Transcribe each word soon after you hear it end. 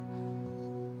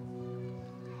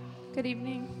Good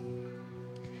evening.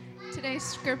 Today's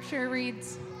scripture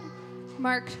reads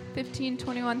Mark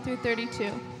 15:21 through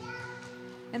 32.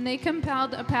 And they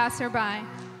compelled a passerby,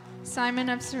 Simon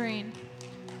of Cyrene,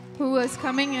 who was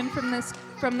coming in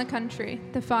from the country,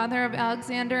 the father of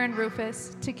Alexander and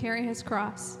Rufus, to carry his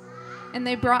cross. And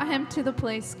they brought him to the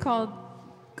place called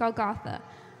Golgotha,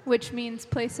 which means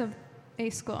place of a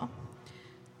skull.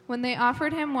 When they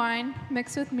offered him wine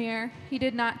mixed with myrrh, he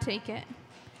did not take it.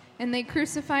 And they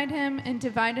crucified him and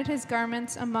divided his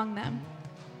garments among them,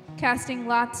 casting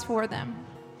lots for them,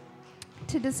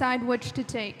 to decide which to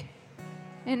take.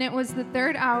 And it was the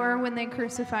third hour when they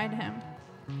crucified him.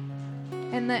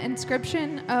 And the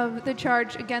inscription of the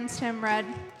charge against him read,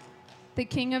 "The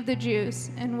King of the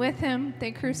Jews." And with him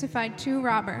they crucified two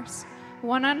robbers,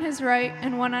 one on his right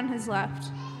and one on his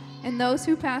left. And those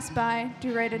who passed by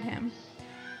derided him,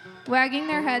 wagging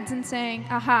their heads and saying,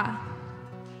 "Aha!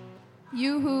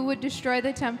 You who would destroy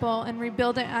the temple and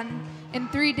rebuild it in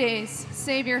 3 days,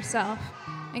 save yourself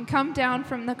and come down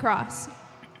from the cross."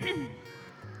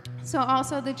 So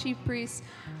also the chief priests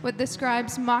with the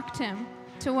scribes mocked him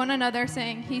to one another,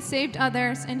 saying, "He saved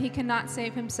others, and he cannot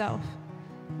save himself.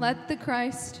 Let the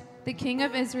Christ, the King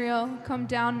of Israel, come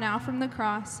down now from the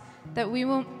cross, that we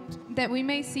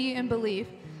may see and believe."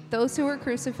 Those who were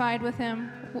crucified with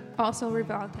him also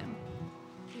reviled him.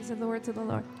 These are the words of the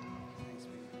Lord.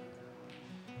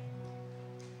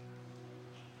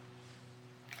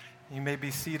 You may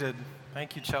be seated.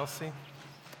 Thank you, Chelsea.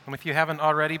 And if you haven't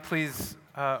already, please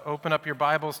open up your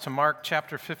Bibles to Mark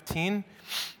chapter 15.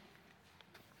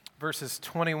 Verses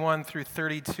 21 through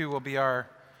 32 will be our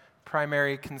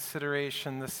primary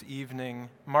consideration this evening.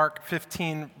 Mark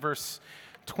 15, verse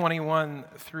 21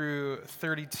 through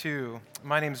 32.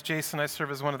 My name's Jason. I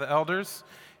serve as one of the elders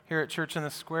here at Church in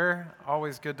the Square.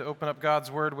 Always good to open up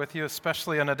God's Word with you,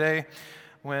 especially on a day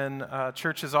when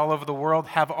churches all over the world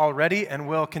have already and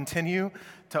will continue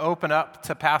to open up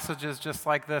to passages just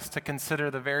like this to consider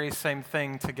the very same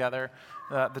thing together,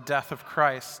 the death of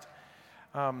Christ.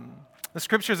 The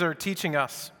Scriptures are teaching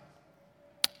us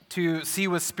to see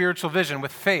with spiritual vision,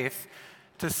 with faith,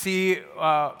 to see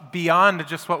beyond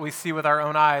just what we see with our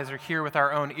own eyes or hear with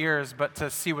our own ears, but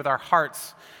to see with our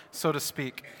hearts, so to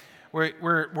speak.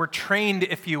 We're trained,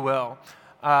 if you will,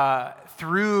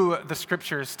 through the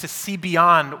Scriptures to see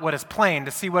beyond what is plain,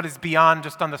 to see what is beyond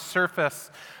just on the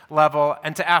surface level,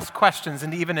 and to ask questions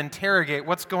and to even interrogate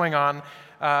what's going on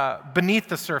beneath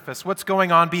the surface, what's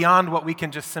going on beyond what we can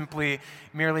just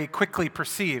merely quickly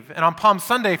perceive. And on Palm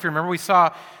Sunday, if you remember, we saw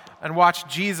and watched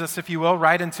Jesus, if you will,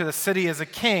 ride into the city as a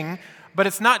king, but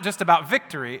it's not just about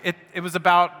victory. It was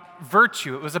about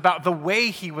virtue. It was about the way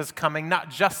he was coming, not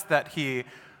just that he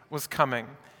was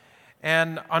coming.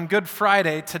 And on Good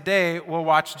Friday, today, we'll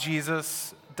watch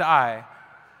Jesus die.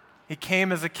 He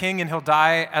came as a king and he'll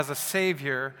die as a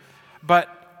savior, but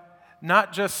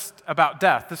not just about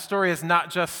death. The story is not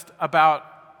just about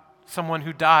someone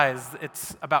who dies.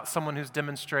 It's about someone who's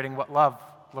demonstrating what love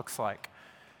looks like.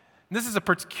 And this is a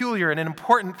peculiar and an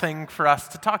important thing for us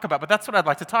to talk about, but that's what I'd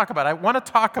like to talk about. I want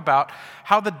to talk about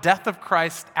how the death of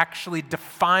Christ actually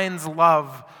defines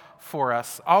love for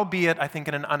us, albeit, I think,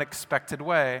 in an unexpected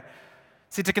way.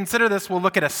 See, to consider this, we'll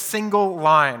look at a single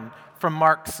line from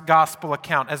Mark's gospel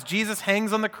account. As Jesus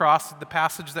hangs on the cross, the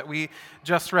passage that we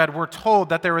just read, we're told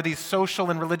that there were these social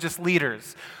and religious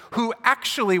leaders who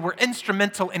actually were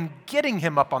instrumental in getting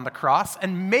him up on the cross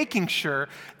and making sure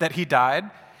that he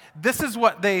died. This is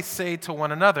what they say to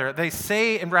one another. They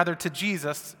say, and rather to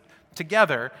Jesus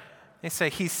together, they say,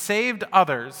 "He saved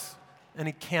others and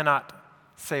he cannot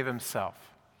save himself."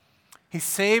 He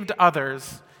saved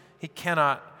others, he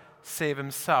cannot save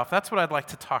himself. That's what I'd like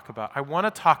to talk about. I want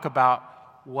to talk about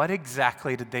what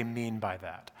exactly did they mean by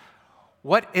that?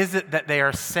 What is it that they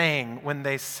are saying when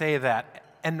they say that?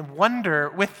 And wonder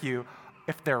with you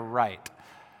if they're right.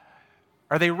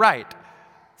 Are they right?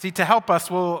 See, to help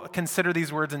us, we'll consider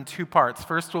these words in two parts.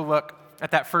 First, we'll look at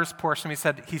that first portion. We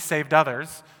said he saved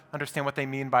others, understand what they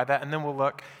mean by that, and then we'll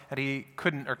look at he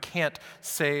couldn't or can't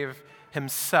save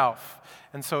himself.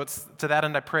 And so it's to that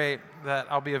end I pray that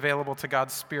I'll be available to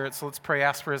God's Spirit. So let's pray,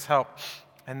 ask for his help,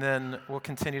 and then we'll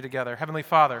continue together. Heavenly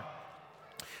Father,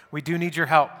 we do need your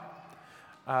help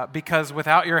because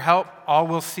without your help, all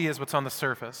we'll see is what's on the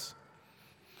surface.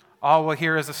 All we'll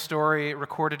hear is a story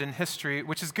recorded in history,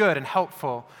 which is good and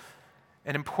helpful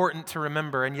and important to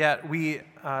remember. And yet we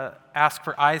ask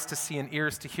for eyes to see and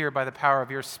ears to hear by the power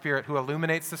of your Spirit who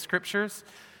illuminates the Scriptures.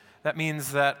 That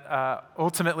means that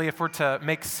ultimately, if we're to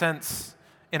make sense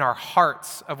in our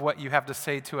hearts of what you have to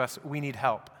say to us, we need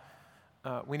help.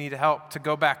 We need help to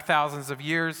go back thousands of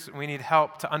years. We need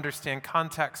help to understand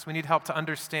context. We need help to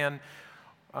understand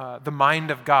the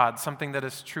mind of God, something that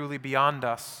is truly beyond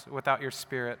us without your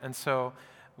Spirit. And so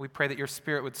we pray that your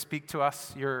Spirit would speak to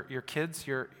us, your kids,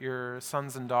 your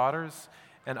sons and daughters,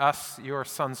 and us, your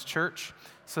son's church.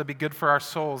 So it'd be good for our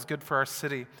souls, good for our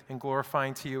city, and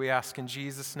glorifying to you, we ask in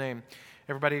Jesus' name.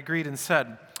 Everybody agreed and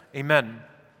said, amen.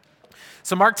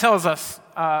 So Mark tells us,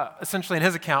 essentially in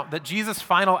his account, that Jesus'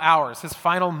 final hours, his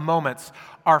final moments,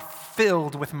 are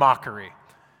filled with mockery.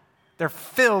 They're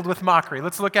filled with mockery.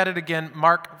 Let's look at it again.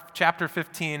 Mark chapter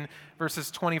 15,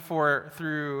 verses 24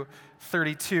 through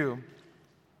 32.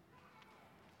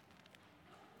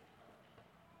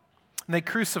 And they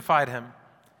crucified him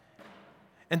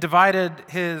and divided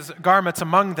his garments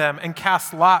among them and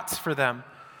cast lots for them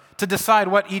to decide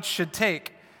what each should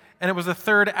take. And it was the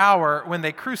third hour when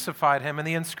they crucified him, and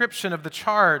the inscription of the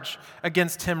charge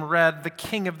against him read, "The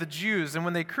King of the Jews." And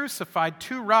when they crucified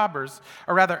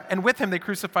and with him they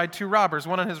crucified two robbers,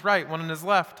 one on his right, one on his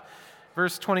left.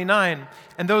 Verse 29,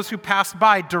 and those who passed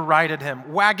by derided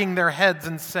him, wagging their heads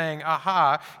and saying,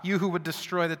 "Aha, you who would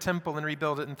destroy the temple and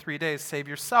rebuild it in 3 days, save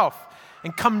yourself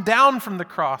and come down from the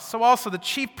cross." So also the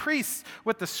chief priests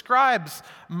with the scribes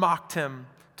mocked him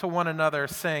to one another,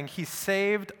 saying, "He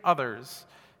saved others.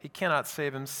 He cannot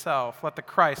save himself. Let the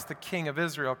Christ, the King of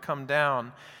Israel, come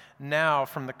down now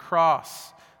from the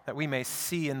cross that we may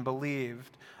see and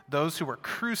believe." Those who were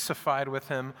crucified with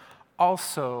him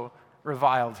also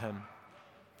reviled him.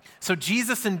 So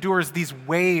Jesus endures these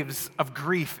waves of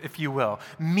grief, if you will,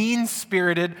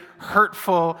 mean-spirited,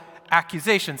 hurtful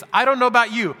accusations. I don't know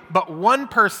about you, but one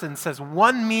person says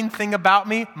one mean thing about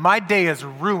me, my day is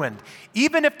ruined.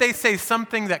 Even if they say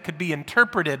something that could be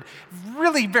interpreted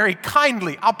really very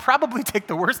kindly, I'll probably take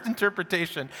the worst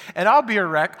interpretation and I'll be a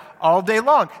wreck all day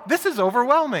long. This is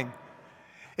overwhelming.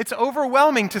 It's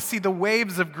overwhelming to see the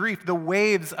waves of grief, the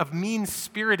waves of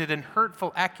mean-spirited and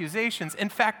hurtful accusations. In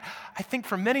fact, I think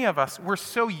for many of us, we're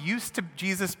so used to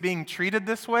Jesus being treated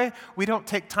this way, we don't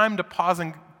take time to pause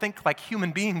and think like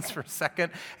human beings for a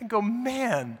second and go,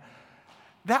 man,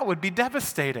 that would be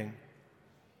devastating.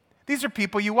 These are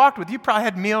people you walked with. You probably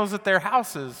had meals at their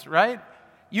houses, right?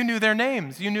 You knew their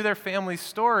names. You knew their family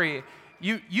story.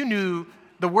 You knew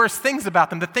the worst things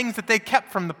about them, the things that they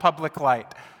kept from the public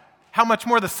light. How much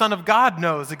more the Son of God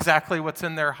knows exactly what's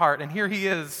in their heart. And here he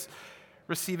is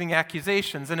receiving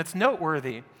accusations. And it's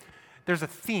noteworthy. There's a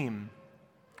theme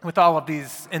with all of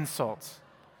these insults.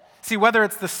 See, whether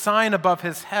it's the sign above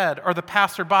his head or the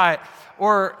passerby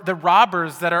or the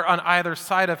robbers that are on either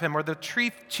side of him or the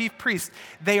chief priest,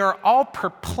 they are all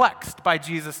perplexed by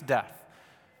Jesus' death.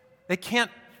 They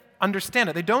can't understand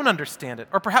it. They don't understand it.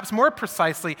 Or perhaps more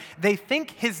precisely, they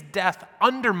think his death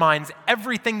undermines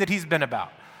everything that he's been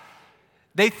about.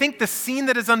 They think the scene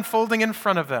that is unfolding in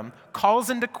front of them calls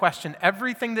into question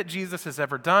everything that Jesus has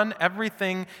ever done,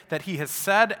 everything that he has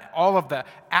said, all of the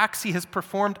acts he has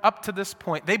performed up to this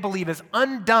point, they believe is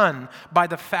undone by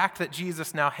the fact that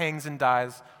Jesus now hangs and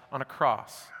dies on a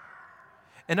cross.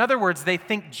 In other words, they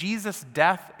think Jesus'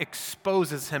 death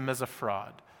exposes him as a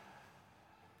fraud.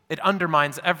 It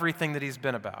undermines everything that he's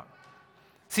been about.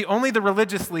 See, only the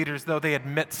religious leaders, though, they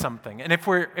admit something. And if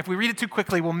we read it too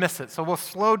quickly, we'll miss it. So we'll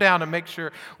slow down and make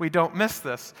sure we don't miss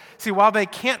this. See, while they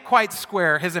can't quite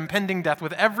square his impending death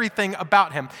with everything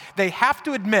about him, they have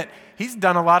to admit he's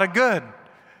done a lot of good.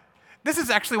 This is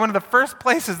actually one of the first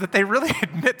places that they really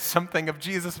admit something of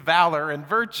Jesus' valor and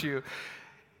virtue.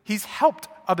 He's helped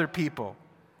other people.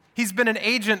 He's been an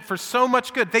agent for so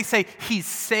much good. They say he's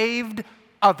saved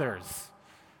others.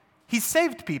 He's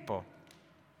saved people.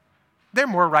 They're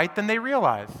more right than they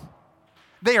realize.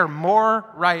 They are more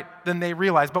right than they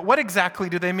realize. But what exactly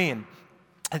do they mean?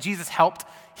 Jesus helped,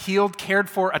 healed, cared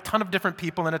for a ton of different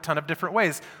people in a ton of different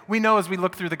ways. We know as we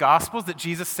look through the Gospels that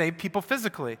Jesus saved people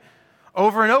physically.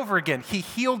 Over and over again, he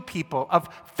healed people of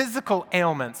physical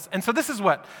ailments. And so this is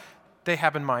what they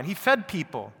have in mind. He fed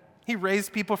people. He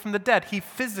raised people from the dead. He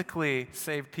physically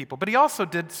saved people. But he also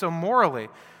did so morally.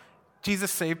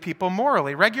 Jesus saved people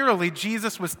morally. Regularly,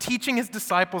 Jesus was teaching his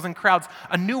disciples and crowds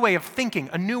a new way of thinking,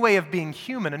 a new way of being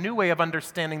human, a new way of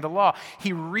understanding the law.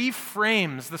 He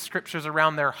reframes the scriptures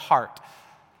around their heart.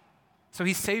 So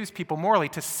he saves people morally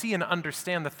to see and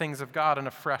understand the things of God in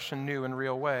a fresh and new and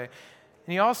real way.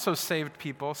 And he also saved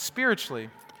people spiritually.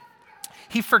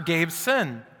 He forgave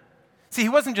sin. See, he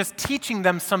wasn't just teaching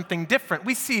them something different.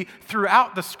 We see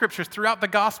throughout the scriptures, throughout the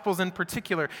Gospels in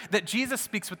particular, that Jesus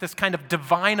speaks with this kind of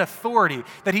divine authority,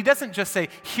 that he doesn't just say,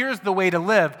 here's the way to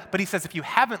live, but he says, if you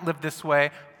haven't lived this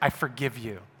way, I forgive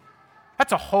you.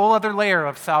 That's a whole other layer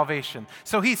of salvation.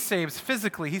 So he saves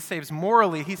physically, he saves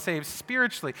morally, he saves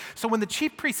spiritually. So when the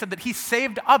chief priest said that he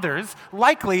saved others,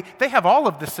 likely they have all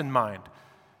of this in mind.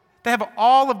 They have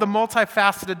all of the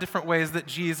multifaceted different ways that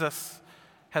Jesus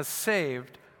has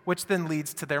saved, which then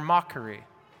leads to their mockery.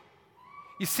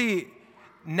 You see,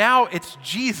 now it's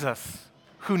Jesus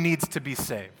who needs to be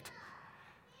saved.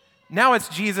 Now it's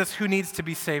Jesus who needs to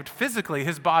be saved physically.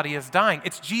 His body is dying.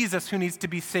 It's Jesus who needs to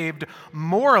be saved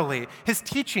morally. His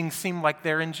teachings seem like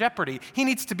they're in jeopardy. He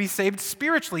needs to be saved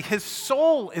spiritually. His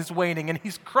soul is waning and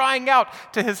he's crying out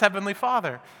to his heavenly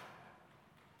Father.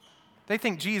 They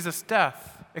think Jesus'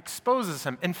 death exposes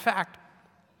him. In fact,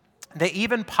 they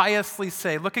even piously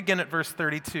say, look again at verse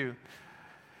 32.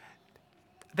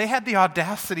 They had the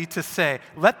audacity to say,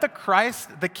 let the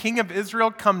Christ, the King of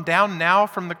Israel, come down now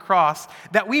from the cross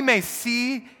that we may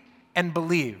see and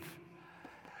believe.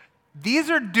 These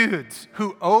are dudes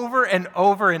who over and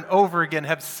over and over again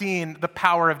have seen the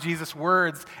power of Jesus'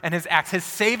 words and his acts, his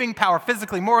saving power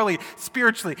physically, morally,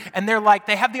 spiritually. And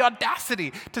they have the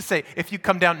audacity to say, if you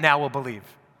come down, now we'll believe.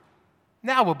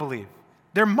 Now we'll believe.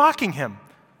 They're mocking him.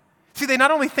 See, they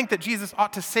not only think that Jesus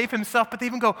ought to save himself, but they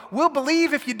even go, we'll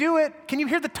believe if you do it. Can you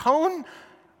hear the tone?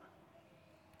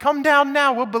 Come down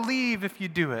now, we'll believe if you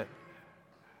do it.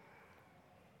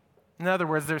 In other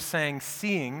words, they're saying,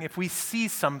 if we see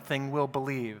something, we'll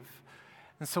believe.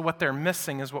 And so what they're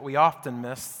missing is what we often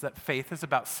miss, that faith is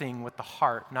about seeing with the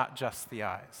heart, not just the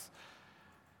eyes.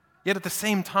 Yet at the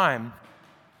same time,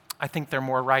 I think they're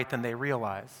more right than they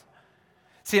realize.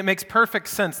 See, it makes perfect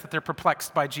sense that they're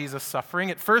perplexed by Jesus' suffering.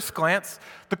 At first glance,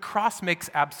 the cross makes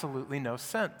absolutely no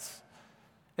sense.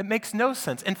 It makes no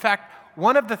sense. In fact,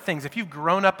 one of the things, if you've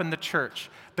grown up in the church,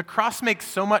 the cross makes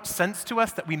so much sense to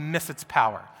us that we miss its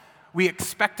power. We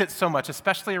expect it so much,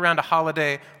 especially around a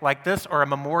holiday like this or a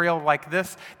memorial like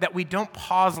this, that we don't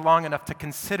pause long enough to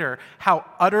consider how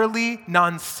utterly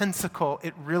nonsensical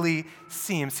it really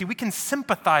seems. See, we can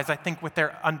sympathize, I think, with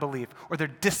their unbelief or their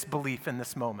disbelief in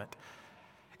this moment,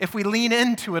 if we lean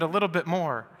into it a little bit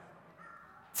more.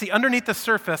 See, underneath the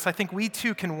surface, I think we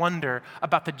too can wonder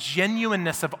about the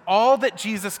genuineness of all that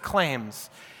Jesus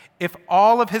claims. If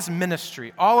all of his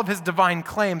ministry, all of his divine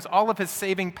claims, all of his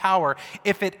saving power,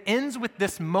 if it ends with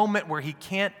this moment where he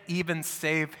can't even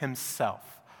save himself.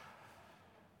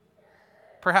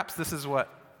 Perhaps this is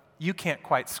what you can't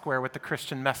quite square with the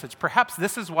Christian message. Perhaps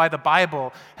this is why the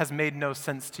Bible has made no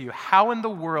sense to you. How in the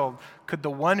world could the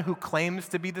one who claims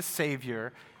to be the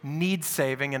Savior need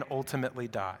saving and ultimately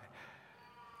die?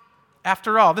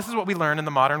 After all, this is what we learn in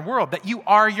the modern world, that you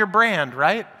are your brand,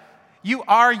 right? You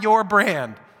are your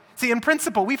brand. See, in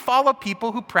principle, we follow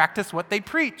people who practice what they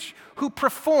preach, who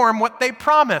perform what they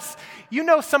promise. You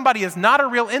know somebody is not a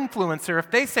real influencer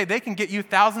if they say they can get you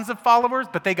thousands of followers,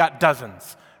 but they got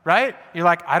dozens. Right? You're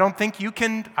like, I don't think you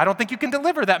can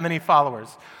deliver that many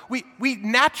followers. We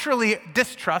naturally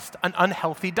distrust an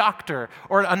unhealthy doctor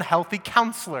or an unhealthy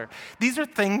counselor. These are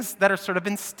things that are sort of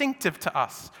instinctive to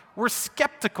us. We're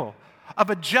skeptical of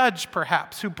a judge,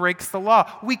 perhaps, who breaks the law.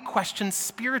 We question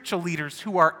spiritual leaders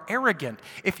who are arrogant.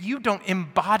 If you don't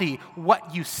embody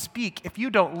what you speak, if you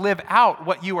don't live out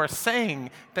what you are saying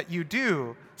that you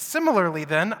do. Similarly,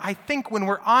 then, I think when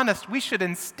we're honest, we should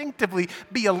instinctively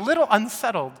be a little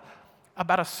unsettled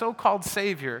about a so-called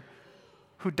Savior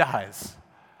who dies.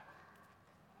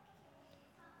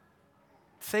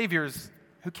 Saviors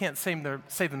who can't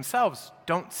save themselves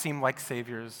don't seem like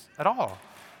saviors at all.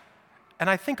 And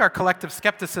I think our collective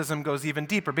skepticism goes even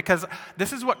deeper, because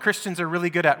this is what Christians are really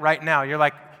good at right now. You're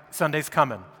like, Sunday's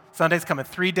coming. Sunday's coming.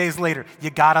 3 days later, you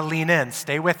gotta lean in.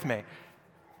 Stay with me.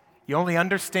 You only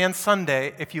understand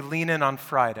Sunday if you lean in on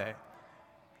Friday.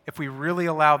 If we really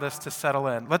allow this to settle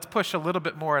in. Let's push a little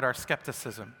bit more at our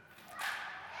skepticism.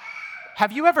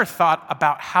 Have you ever thought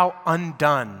about how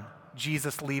undone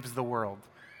Jesus leaves the world?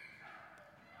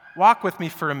 Walk with me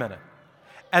for a minute.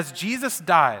 As Jesus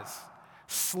dies,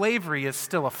 slavery is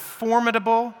still a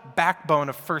formidable backbone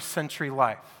of first century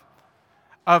life,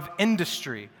 of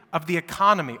industry, of the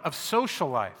economy, of social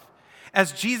life.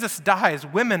 As Jesus dies,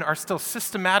 women are still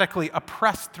systematically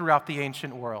oppressed throughout the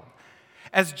ancient world.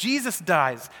 As Jesus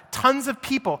dies, tons of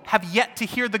people have yet to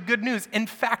hear the good news. In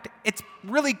fact, it's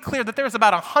really clear that there's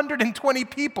about 120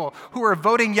 people who are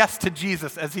voting yes to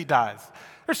Jesus as he dies.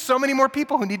 There's so many more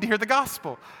people who need to hear the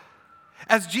gospel.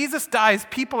 As Jesus dies,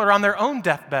 people are on their own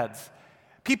deathbeds.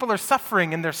 People are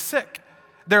suffering and they're sick.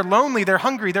 They're lonely, they're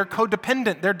hungry, they're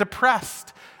codependent, they're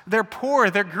depressed, they're poor,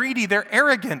 they're greedy, they're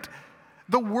arrogant.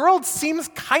 The world seems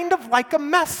kind of like a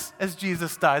mess as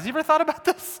Jesus dies. You ever thought about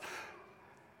this?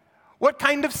 What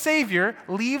kind of Savior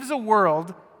leaves a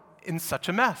world in such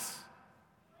a mess?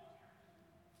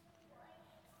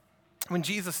 When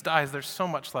Jesus dies, there's so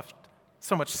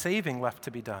much saving left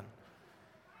to be done.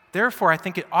 Therefore, I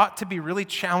think it ought to be really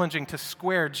challenging to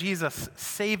square Jesus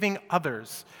saving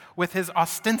others with his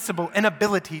ostensible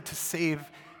inability to save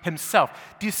himself.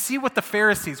 Do you see what the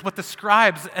Pharisees, what the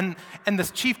scribes, and the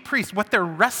chief priests, what they're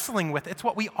wrestling with? It's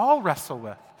what we all wrestle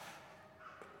with.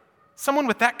 Someone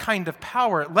with that kind of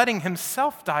power, letting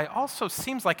himself die, also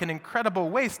seems like an incredible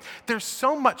waste. There's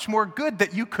so much more good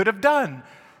that you could have done.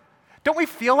 Don't we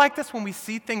feel like this when we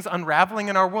see things unraveling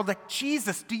in our world? Like,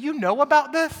 Jesus, do you know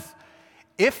about this?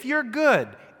 If you're good,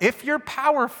 if you're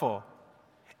powerful,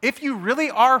 if you really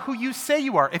are who you say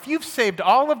you are, if you've saved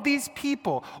all of these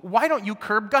people, why don't you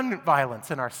curb gun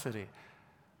violence in our city?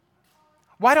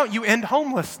 Why don't you end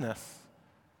homelessness?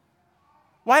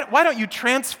 Why don't you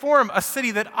transform a city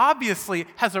that obviously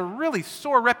has a really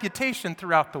sore reputation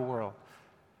throughout the world?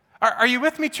 Are you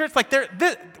with me, church? Like,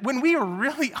 when we are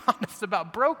really honest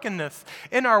about brokenness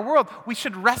in our world, we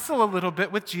should wrestle a little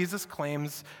bit with Jesus'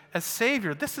 claims as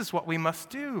Savior. This is what we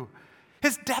must do.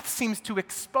 His death seems to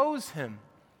expose him,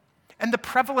 and the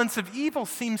prevalence of evil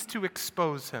seems to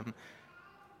expose him.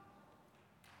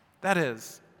 That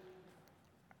is,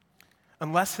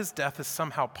 unless his death is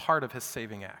somehow part of his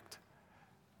saving act,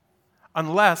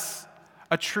 unless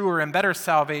a truer and better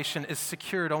salvation is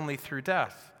secured only through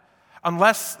death,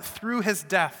 unless through his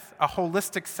death, a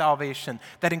holistic salvation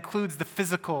that includes the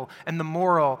physical and the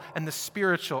moral and the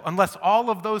spiritual, unless all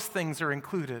of those things are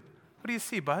included. What do you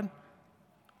see, bud?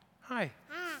 Hi.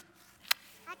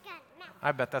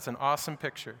 I bet that's an awesome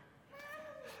picture.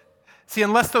 See,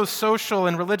 unless those social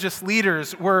and religious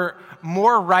leaders were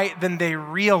more right than they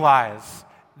realize,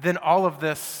 then all of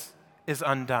this is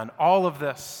undone. All of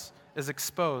this is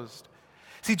exposed.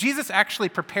 See, Jesus actually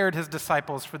prepared his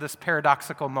disciples for this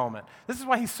paradoxical moment. This is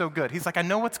why he's so good. He's like, I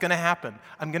know what's going to happen.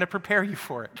 I'm going to prepare you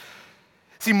for it.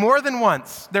 See, more than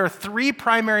once, there are three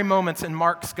primary moments in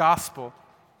Mark's gospel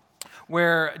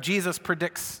where Jesus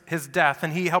predicts his death,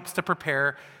 and he helps to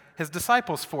prepare his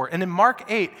disciples for it. And in Mark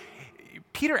 8,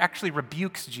 Peter actually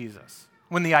rebukes Jesus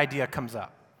when the idea comes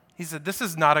up. He said, this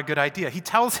is not a good idea. He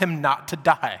tells him not to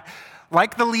die.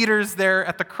 Like the leaders there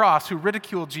at the cross who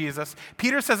ridiculed Jesus,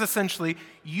 Peter says essentially,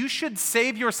 you should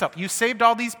save yourself. You saved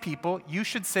all these people. You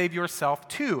should save yourself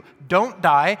too. Don't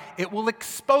die. It will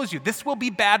expose you. This will be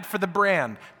bad for the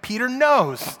brand. Peter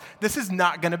knows this is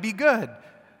not going to be good.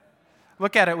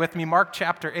 Look at it with me. Mark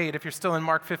chapter 8. If you're still in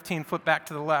Mark 15, flip back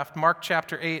to the left. Mark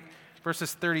chapter 8,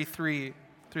 verses 33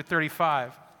 through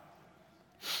 35.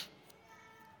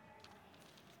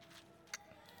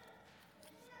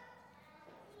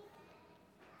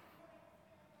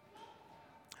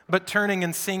 But turning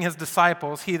and seeing his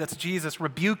disciples, he, that's Jesus,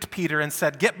 rebuked Peter and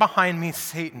said, get behind me,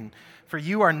 Satan, for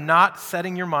you are not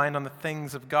setting your mind on the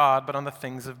things of God, but on the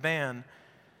things of man.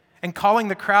 And calling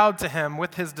the crowd to him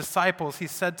with his disciples, he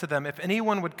said to them, if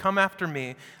anyone would come after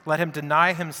me, let him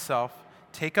deny himself,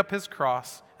 take up his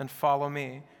cross, and follow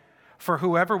me. For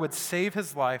whoever would save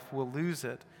his life will lose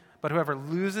it, but whoever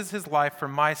loses his life for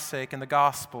my sake and the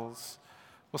gospel's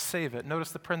will save it.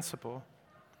 Notice the principle.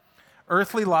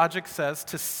 Earthly logic says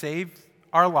to save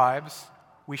our lives,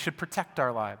 we should protect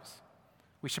our lives.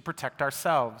 We should protect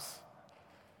ourselves.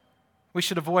 We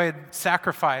should avoid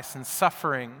sacrifice and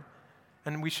suffering,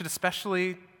 and we should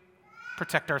especially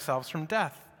protect ourselves from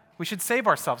death. We should save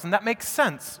ourselves, and that makes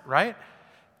sense, right?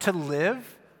 To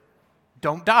live,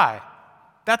 don't die.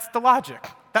 That's the logic.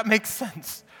 That makes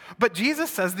sense. But Jesus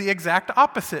says the exact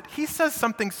opposite. He says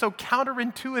something so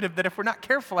counterintuitive that if we're not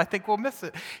careful, I think we'll miss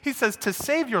it. He says to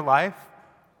save your life,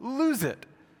 lose it.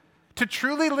 To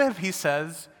truly live, he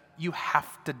says, you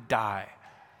have to die.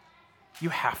 You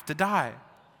have to die.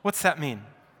 What's that mean?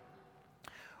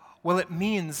 Well, it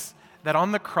means that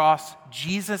on the cross,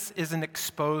 Jesus isn't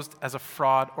exposed as a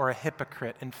fraud or a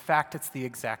hypocrite. In fact, it's the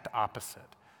exact opposite.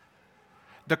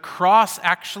 The cross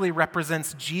actually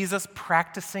represents Jesus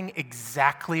practicing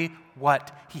exactly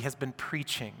what he has been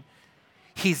preaching.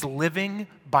 He's living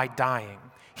by dying.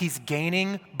 He's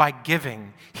gaining by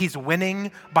giving. He's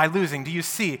winning by losing. Do you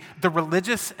see? The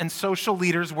religious and social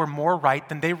leaders were more right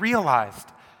than they realized.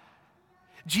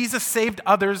 Jesus saved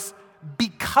others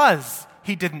because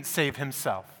he didn't save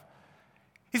himself.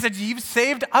 He said, you've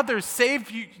saved others,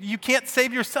 you can't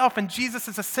save yourself. And Jesus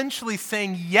is essentially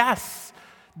saying, yes,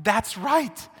 that's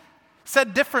right.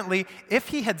 Said differently, if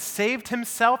he had saved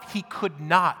himself, he could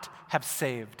not have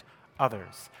saved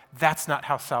others. That's not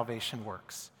how salvation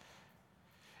works.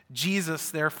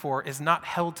 Jesus, therefore, is not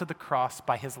held to the cross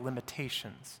by his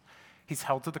limitations. He's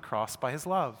held to the cross by his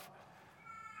love.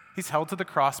 He's held to the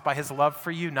cross by his love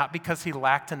for you, not because he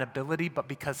lacked an ability, but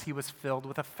because he was filled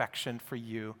with affection for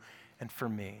you and for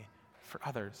me, for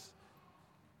others.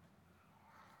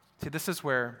 See, this is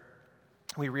where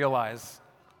we realize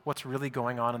what's really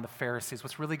going on in the Pharisees,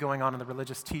 what's really going on in the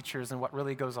religious teachers, and what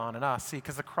really goes on in us. See,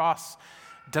 because the cross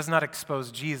does not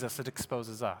expose Jesus, it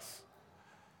exposes us.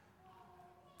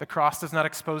 The cross does not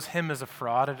expose him as a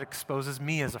fraud, it exposes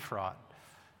me as a fraud.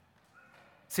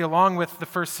 See, along with the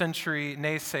first century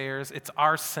naysayers, it's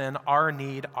our sin, our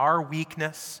need, our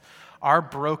weakness, our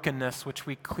brokenness, which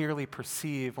we clearly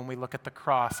perceive when we look at the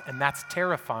cross, and that's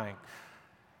terrifying.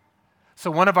 So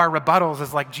one of our rebuttals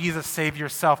is like, Jesus, save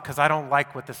yourself, because I don't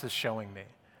like what this is showing me.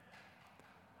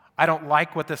 I don't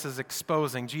like what this is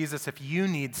exposing. Jesus, if you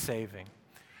need saving,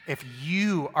 if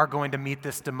you are going to meet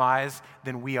this demise,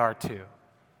 then we are too.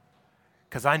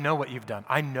 Because I know what you've done.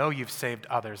 I know you've saved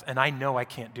others, and I know I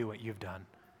can't do what you've done.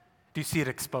 Do you see it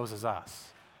exposes us?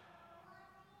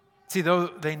 See, though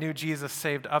they knew Jesus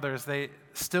saved others, they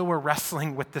still were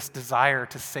wrestling with this desire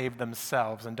to save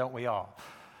themselves, and don't we all?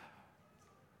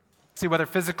 See, whether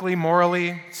physically,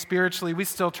 morally, spiritually, we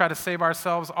still try to save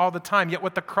ourselves all the time. Yet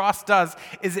what the cross does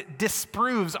is it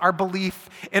disproves our belief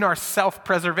in our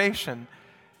self-preservation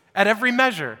at every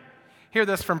measure. Hear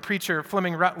this from preacher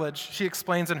Fleming Rutledge. She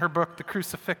explains in her book, The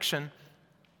Crucifixion.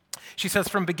 She says,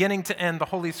 from beginning to end, the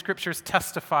Holy Scriptures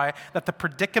testify that the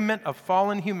predicament of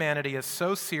fallen humanity is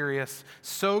so serious,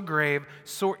 so grave,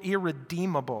 so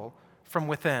irredeemable from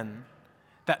within,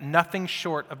 that nothing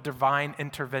short of divine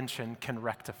intervention can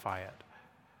rectify it.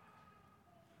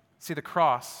 See, the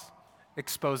cross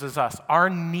exposes us. Our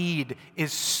need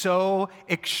is so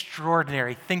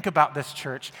extraordinary. Think about this,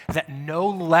 church, that no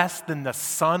less than the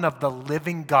Son of the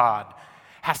living God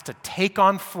has to take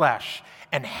on flesh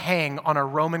and hang on a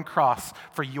Roman cross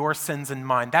for your sins and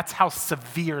mine. That's how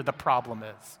severe the problem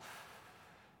is.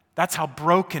 That's how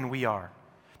broken we are.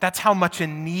 That's how much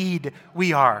in need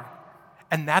we are.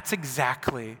 And that's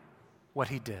exactly what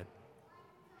he did.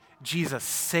 Jesus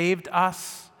saved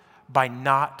us by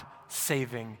not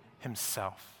saving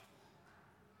himself.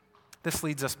 This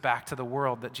leads us back to the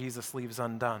world that Jesus leaves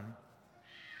undone.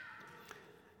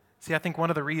 See, I think one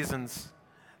of the reasons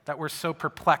that we're so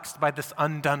perplexed by this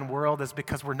undone world is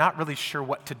because we're not really sure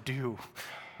what to do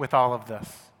with all of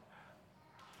this.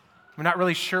 We're not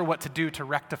really sure what to do to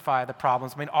rectify the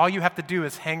problems. I mean, all you have to do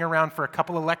is hang around for a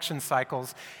couple election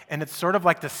cycles, and it's sort of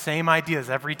like the same ideas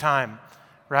every time,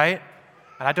 right?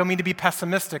 And I don't mean to be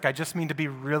pessimistic, I just mean to be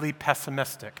really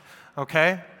pessimistic,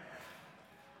 okay?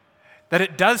 That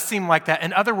it does seem like that.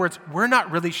 In other words, we're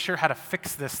not really sure how to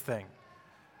fix this thing.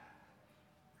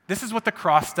 This is what the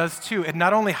cross does too. It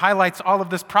not only highlights all of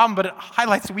this problem, but it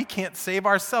highlights we can't save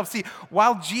ourselves. See,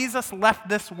 while Jesus left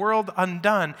this world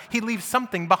undone, he leaves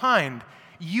something behind,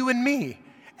 you and me.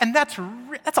 And there's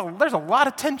a lot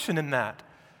of tension in that.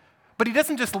 But he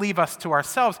doesn't just leave us to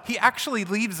ourselves. He actually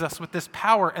leaves us with this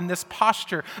power and this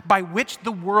posture by which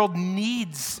the world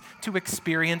needs to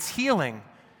experience healing.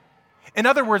 In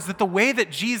other words, that the way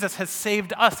that Jesus has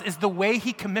saved us is the way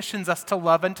he commissions us to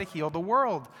love and to heal the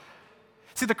world.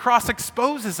 See, the cross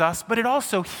exposes us, but it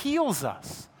also heals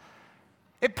us.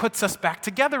 It puts us back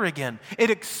together again. It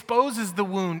exposes the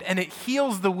wound and it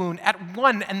heals the wound at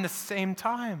one and the same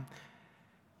time.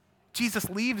 Jesus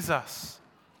leaves us,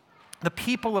 the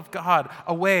people of God,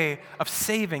 a way of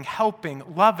saving, helping,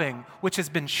 loving, which has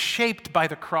been shaped by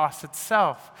the cross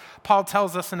itself. Paul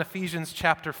tells us in Ephesians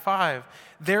chapter 5,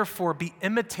 therefore be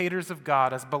imitators of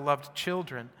God as beloved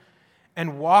children,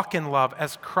 and walk in love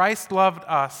as Christ loved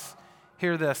us,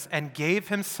 hear this, and gave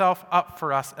himself up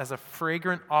for us as a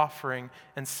fragrant offering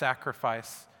and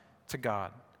sacrifice to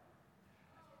God.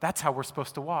 That's how we're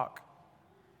supposed to walk.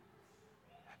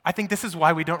 I think this is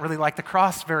why we don't really like the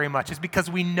cross very much, is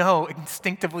because we know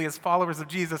instinctively as followers of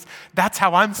Jesus, that's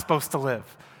how I'm supposed to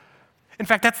live. In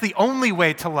fact, that's the only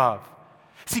way to love.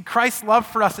 See, Christ's love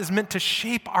for us is meant to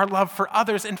shape our love for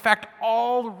others. In fact,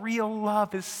 all real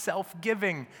love is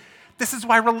self-giving. This is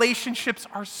why relationships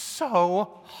are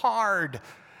so hard.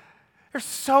 They're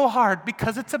so hard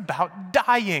because it's about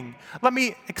dying. Let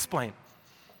me explain.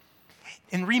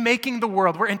 In remaking the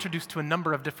world, we're introduced to a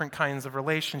number of different kinds of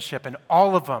relationship, and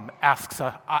all of them ask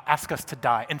us to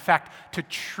die. In fact, to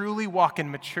truly walk in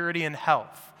maturity and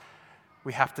health,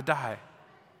 we have to die.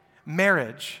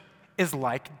 Marriage is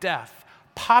like death.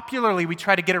 Popularly, we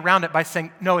try to get around it by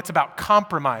saying, no, it's about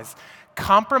compromise.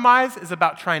 Compromise is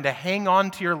about trying to hang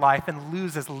on to your life and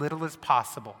lose as little as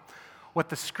possible. What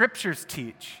the scriptures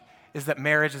teach is that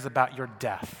marriage is about your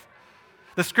death.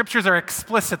 The scriptures are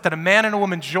explicit that a man and a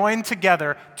woman joined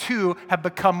together, two have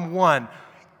become one.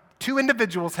 Two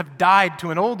individuals have died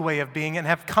to an old way of being and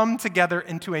have come together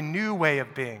into a new way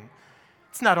of being.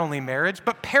 It's not only marriage,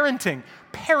 but parenting.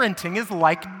 Parenting is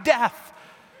like death.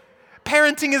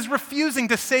 Parenting is refusing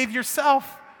to save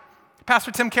yourself.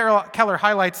 Pastor Tim Keller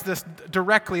highlights this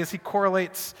directly as he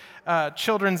correlates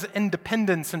children's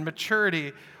independence and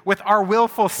maturity with our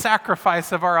willful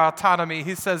sacrifice of our autonomy.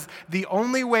 He says, the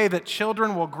only way that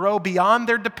children will grow beyond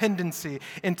their dependency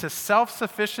into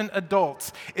self-sufficient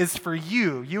adults is for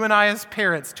you and I as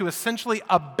parents, to essentially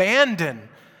abandon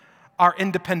our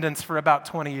independence for about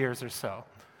 20 years or so.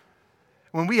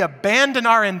 When we abandon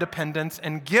our independence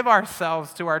and give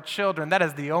ourselves to our children, that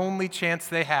is the only chance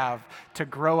they have to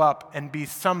grow up and be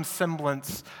some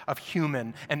semblance of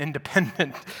human and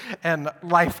independent and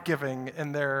life-giving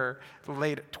in their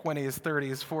late 20s,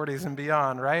 30s, 40s, and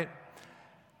beyond, right?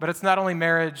 But it's not only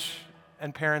marriage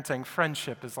and parenting.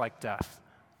 Friendship is like death.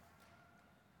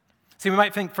 See, we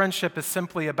might think friendship is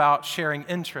simply about sharing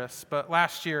interests, but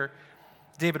last year,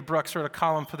 David Brooks wrote a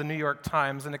column for the New York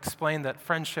Times and explained that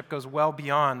friendship goes well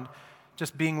beyond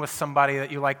just being with somebody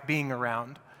that you like being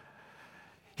around.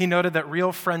 He noted that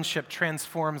real friendship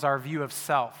transforms our view of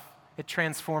self. It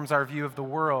transforms our view of the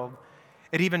world.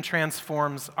 It even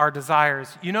transforms our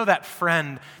desires. You know that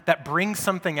friend that brings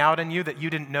something out in you that you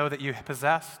didn't know that you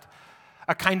possessed?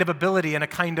 A kind of ability and a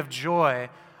kind of joy,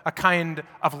 a kind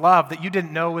of love that you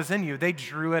didn't know was in you. They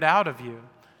drew it out of you.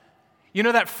 You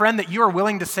know that friend that you are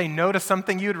willing to say no to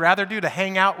something you'd rather do to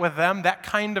hang out with them? That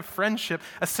kind of friendship,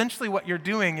 essentially what you're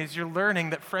doing is you're learning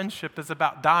that friendship is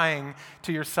about dying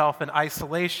to yourself in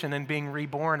isolation and being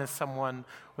reborn as someone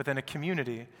within a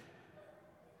community.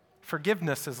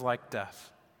 Forgiveness is like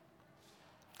death.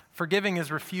 Forgiving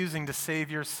is refusing to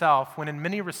save yourself when in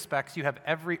many respects you have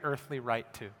every earthly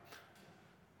right to.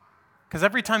 Because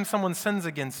every time someone sins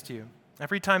against you,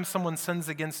 every time someone sins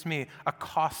against me, a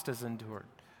cost is endured.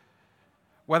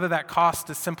 Whether that cost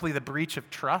is simply the breach of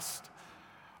trust,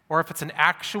 or if it's an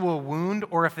actual wound,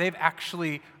 or if they've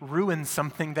actually ruined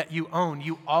something that you own,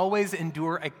 you always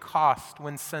endure a cost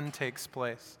when sin takes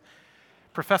place.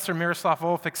 Professor Miroslav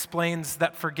Volf explains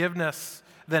that forgiveness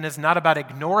then is not about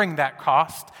ignoring that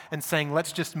cost and saying,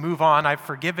 let's just move on, I've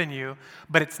forgiven you,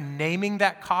 but it's naming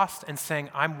that cost and saying,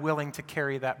 I'm willing to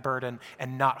carry that burden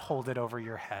and not hold it over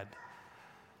your head.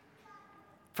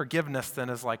 Forgiveness then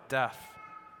is like death.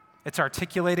 It's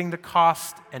articulating the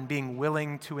cost and being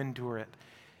willing to endure it.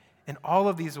 In all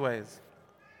of these ways,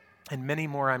 and many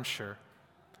more I'm sure,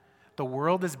 the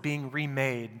world is being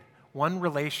remade one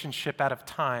relationship at a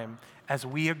time as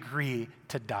we agree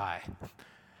to die.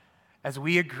 As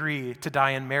we agree to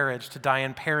die in marriage, to die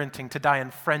in parenting, to die in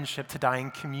friendship, to die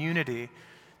in community,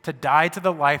 to die to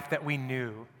the life that we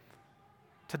knew,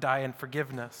 to die in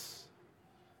forgiveness.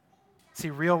 See,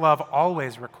 real love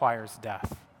always requires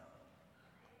death.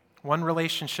 One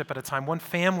relationship at a time, one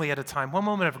family at a time, one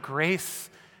moment of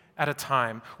grace at a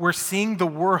time. We're seeing the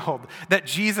world that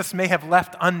Jesus may have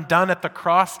left undone at the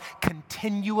cross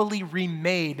continually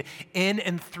remade in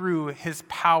and through his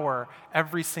power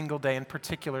every single day, in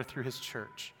particular through his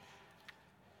church.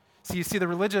 So you see, the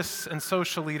religious and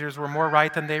social leaders were more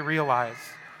right than they realized.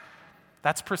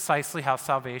 That's precisely how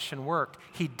salvation worked.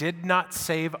 He did not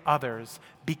save others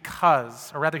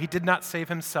because, or rather, he did not save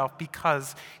himself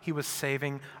because he was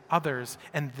saving others.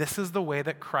 And this is the way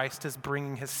that Christ is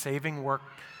bringing his saving work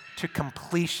to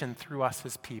completion through us,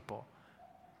 his people,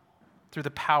 through the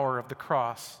power of the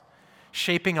cross,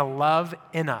 shaping a love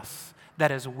in us that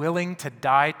is willing to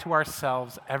die to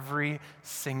ourselves every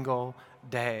single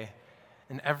day.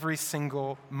 In every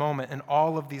single moment, in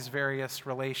all of these various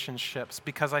relationships,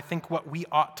 because I think what we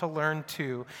ought to learn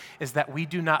too is that we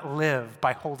do not live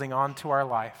by holding on to our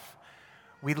life.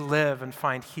 We live and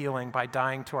find healing by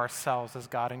dying to ourselves as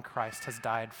God in Christ has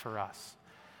died for us.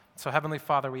 So Heavenly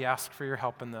Father, we ask for your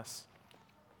help in this,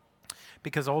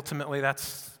 because ultimately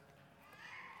it's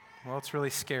really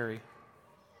scary.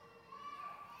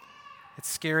 It's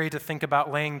scary to think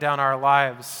about laying down our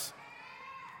lives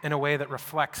in a way that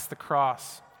reflects the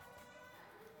cross.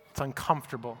 It's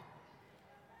uncomfortable.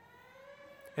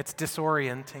 It's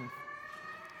disorienting.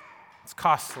 It's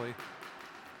costly.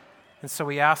 And so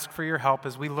we ask for your help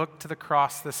as we look to the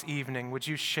cross this evening. Would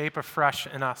you shape afresh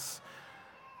in us,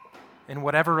 in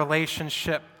whatever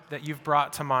relationship that you've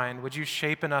brought to mind, would you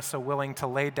shape in us a willing to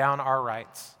lay down our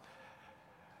rights,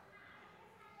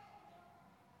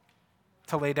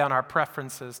 to lay down our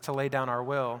preferences, to lay down our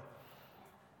will,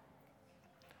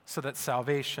 so that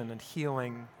salvation and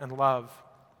healing and love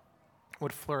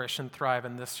would flourish and thrive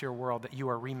in this your world that you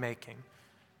are remaking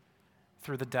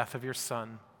through the death of your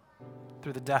Son,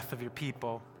 through the death of your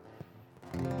people.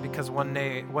 Because one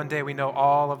day we know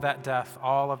all of that death,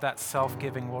 all of that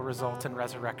self-giving will result in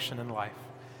resurrection and life.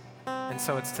 And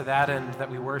so it's to that end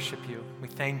that we worship you. We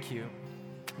thank you.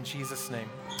 In Jesus' name,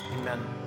 amen.